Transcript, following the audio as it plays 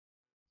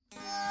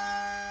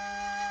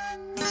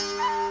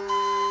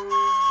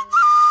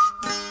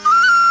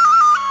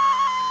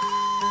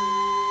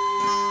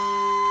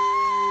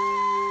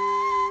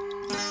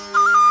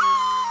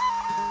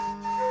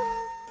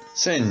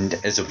Sindh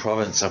is a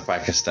province of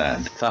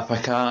Pakistan.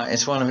 Tharparkar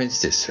is one of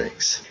its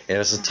districts. It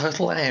has a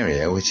total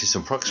area which is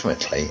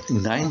approximately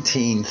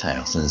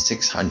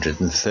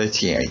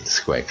 19,638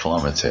 square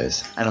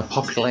kilometers and a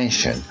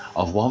population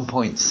of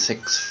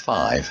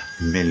 1.65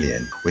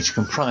 million, which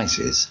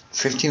comprises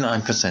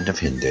 59% of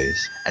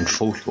Hindus and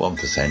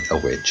 41%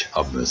 of which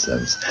are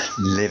Muslims,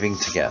 living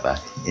together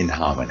in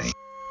harmony.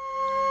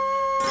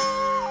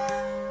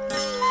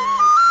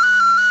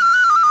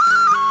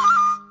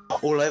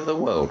 All over the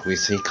world we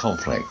see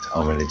conflict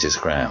on religious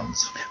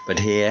grounds, but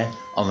here,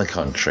 on the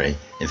contrary,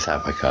 in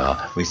Tharparkar,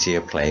 we see a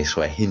place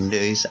where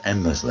Hindus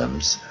and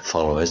Muslims,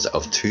 followers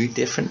of two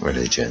different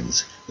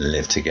religions,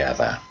 live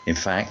together. In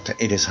fact,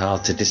 it is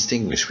hard to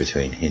distinguish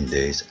between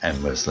Hindus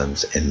and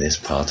Muslims in this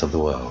part of the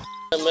world.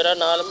 मेरा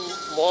नाम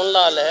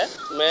मोहनलाल है।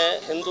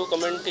 मैं Hindu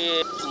community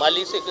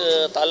माली से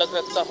ताल्लुक़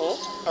रखता हूँ।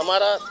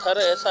 हमारा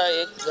थर ऐसा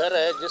एक घर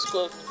है जिसको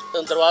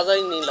दरवाज़ा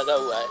ही नहीं लगा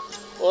हुआ है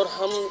और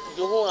हम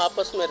यूँ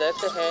आपस में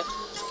रहते हैं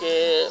कि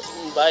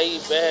भाई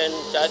बहन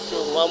चाचू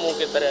मामू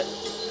की तरह।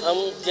 हम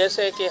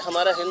जैसे कि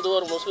हमारा हिंदू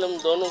और मुस्लिम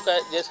दोनों का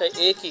जैसे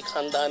एक ही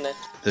ख़ानदान है।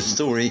 The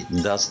story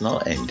does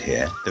not end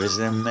here. There is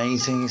an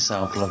amazing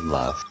example of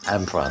love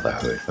and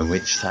brotherhood in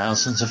which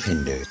thousands of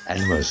Hindus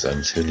and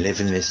Muslims who live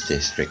in this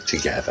district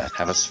together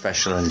have a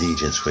special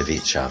allegiance with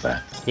each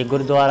other. ये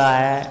गुरुद्वारा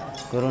है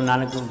गुरु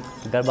नानक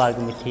दरबार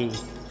की मिठी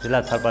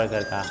जिला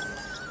थरपरकर का।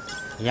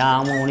 यहाँ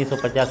हम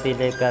 1950 से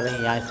लेकर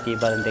यहाँ इसकी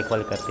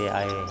देखभाल करते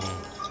आए हैं।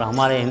 तो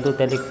हमारे हिंदू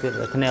तरीक़ से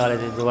रखने वाले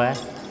जो है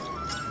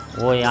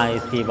वो यहाँ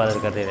इसकी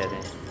इबादत करते रहते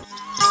हैं।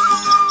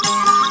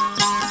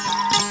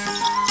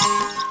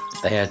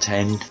 They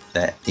attend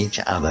each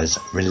other's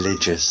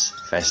religious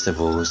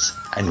festivals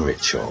and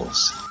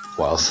rituals,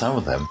 while some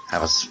of them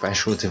have a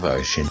special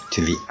devotion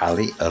to the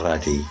Ali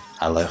Radi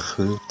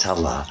Allahu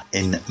Ta'ala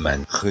in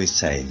Man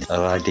Hussein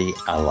Radi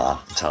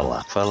Allah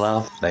Ta'ala. For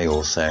love, they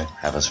also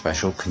have a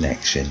special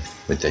connection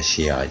with the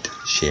Shiite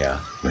Shia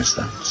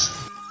Muslims.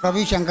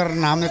 Ravi Shankar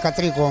नाम में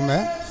कतरी कौम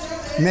है।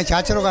 मैं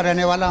छाछरों का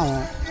रहने वाला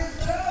हूँ।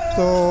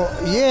 तो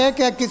ये है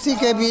कि किसी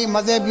के भी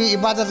मज़हबी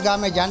इबादत गाह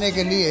में जाने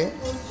के लिए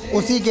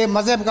उसी के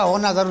मज़हब का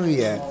होना ज़रूरी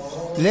है,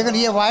 लेकिन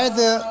ये वाहिद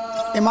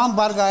इमाम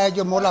बारगाह है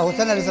जो मौला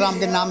हुसैन अलैहिस्सलाम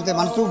के नाम से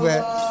मंसूब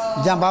है,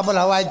 जहाँ बाबुल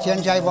हवाइज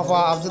शहनशाह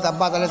वफ़ा हज़रत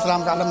अब्बास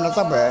अलैहिस्सलाम का अलम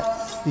नसब है।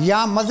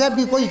 यहाँ मज़हब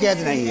की कोई कैद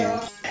नहीं है।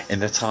 In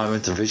the time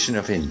of division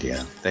of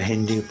India, the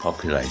Hindu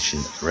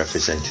population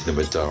represented the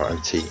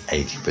majority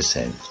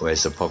 80%,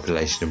 whereas the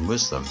population of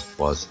Muslim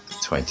was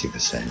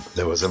 20%.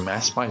 There was a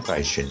mass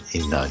migration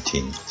in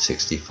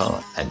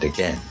 1965 and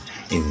again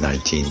in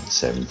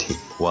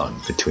 1971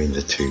 between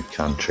the two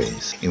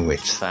countries, in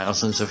which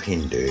thousands of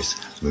Hindus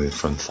moved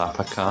from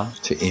Tharparkar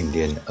to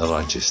Indian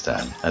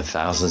Rajasthan and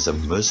thousands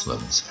of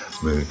Muslims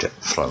moved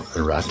from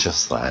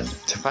Rajasthan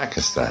to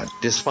Pakistan.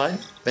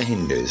 Despite the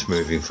Hindus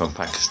moving from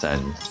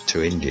Pakistan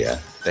to India,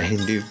 the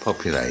Hindu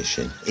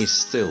population is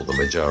still the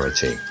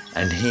majority,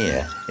 and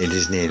here it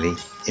is nearly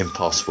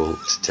impossible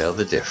to tell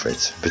the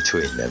difference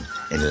between them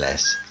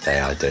unless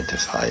they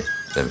identify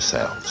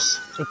themselves.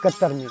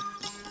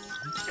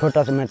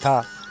 छोटा सा मैं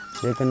था,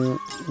 लेकिन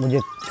मुझे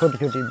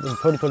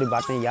थोड़ी थोड़ी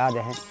बातें याद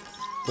हैं।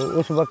 तो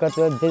उस वक़्त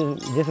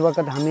जिस वक़्त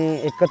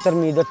हमें 71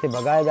 में इधर से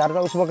भगाया जा रहा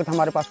था, उस वक़्त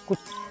हमारे पास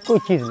कोई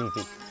चीज़ नहीं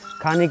थी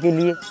खाने के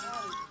लिए।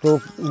 तो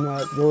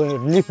जो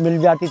रिलीफ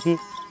मिल जाती थी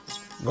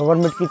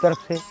गवर्नमेंट की तरफ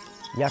से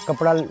या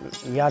कपड़ा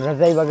या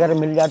रज़ाई वगैरह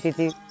मिल जाती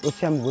थी,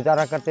 उससे हम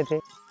गुजारा करते थे।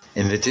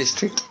 In the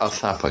district of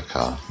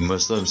Tharparkar,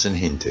 Muslims and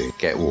Hindus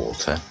get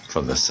water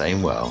from the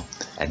same well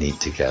and eat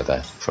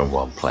together from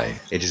one plate.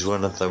 It is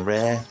one of the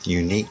rare,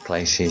 unique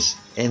places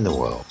in the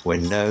world where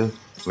no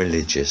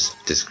religious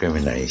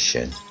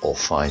discrimination or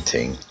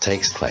fighting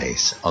takes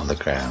place on the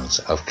grounds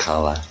of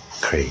colour,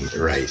 creed,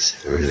 race,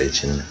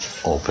 religion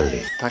or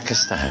belief.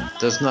 Pakistan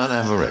does not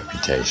have a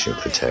reputation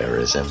for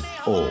terrorism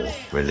or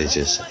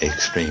religious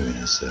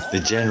extremism. The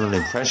general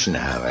impression,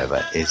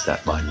 however, is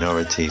that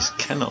minorities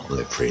cannot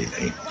live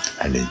freely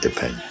and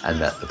independently, and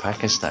that the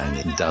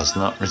Pakistani does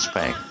not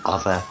respect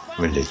other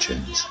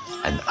religions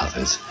and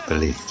others'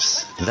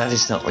 beliefs. That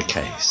is not the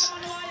case,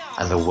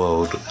 and the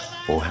world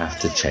will have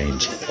to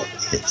change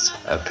its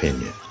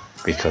opinion,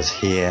 because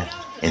here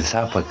in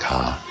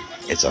Tharparkar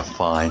it's a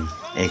fine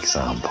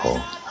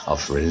example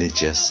of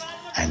religious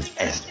and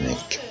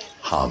ethnic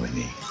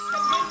harmony.